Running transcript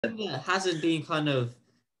that hasn't been kind of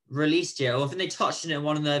released yet, or I think they touched on it in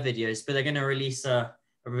one of their videos, but they're going to release a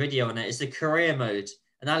video on it. It's the career mode,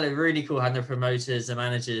 and that looked really cool. Having the promoters, the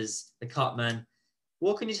managers, the cutmen.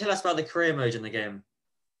 What can you tell us about the career mode in the game?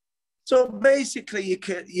 So basically,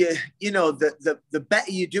 the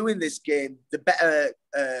better you do in this game, the better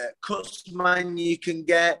cutman you can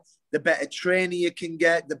get, the better trainer you can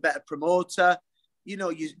get, the better promoter.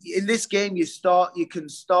 In this game, you can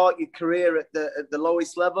start your career at the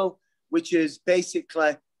lowest level, which is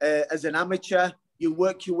basically as an amateur. You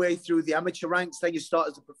work your way through the amateur ranks, then you start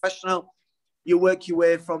as a professional. You work your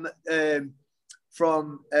way from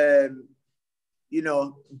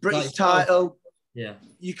British title. Yeah.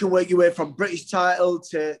 You can work your way from British title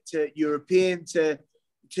to European to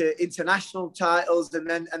international titles and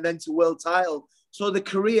then to world title. So the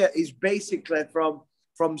career is basically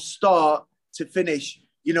from start to finish,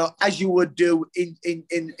 as you would do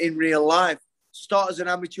in real life. Start as an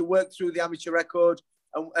amateur, work through the amateur record,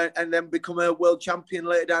 and then become a world champion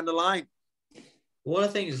later down the line. One of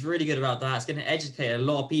the things that's really good about that is going to educate a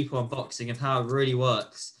lot of people on boxing of how it really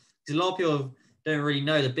works. Because a lot of people don't really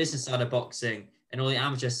know the business side of boxing, and all the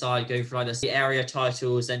amateur side go for like the area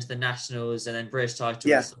titles, then to the nationals, and then British titles,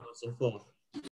 and so forth.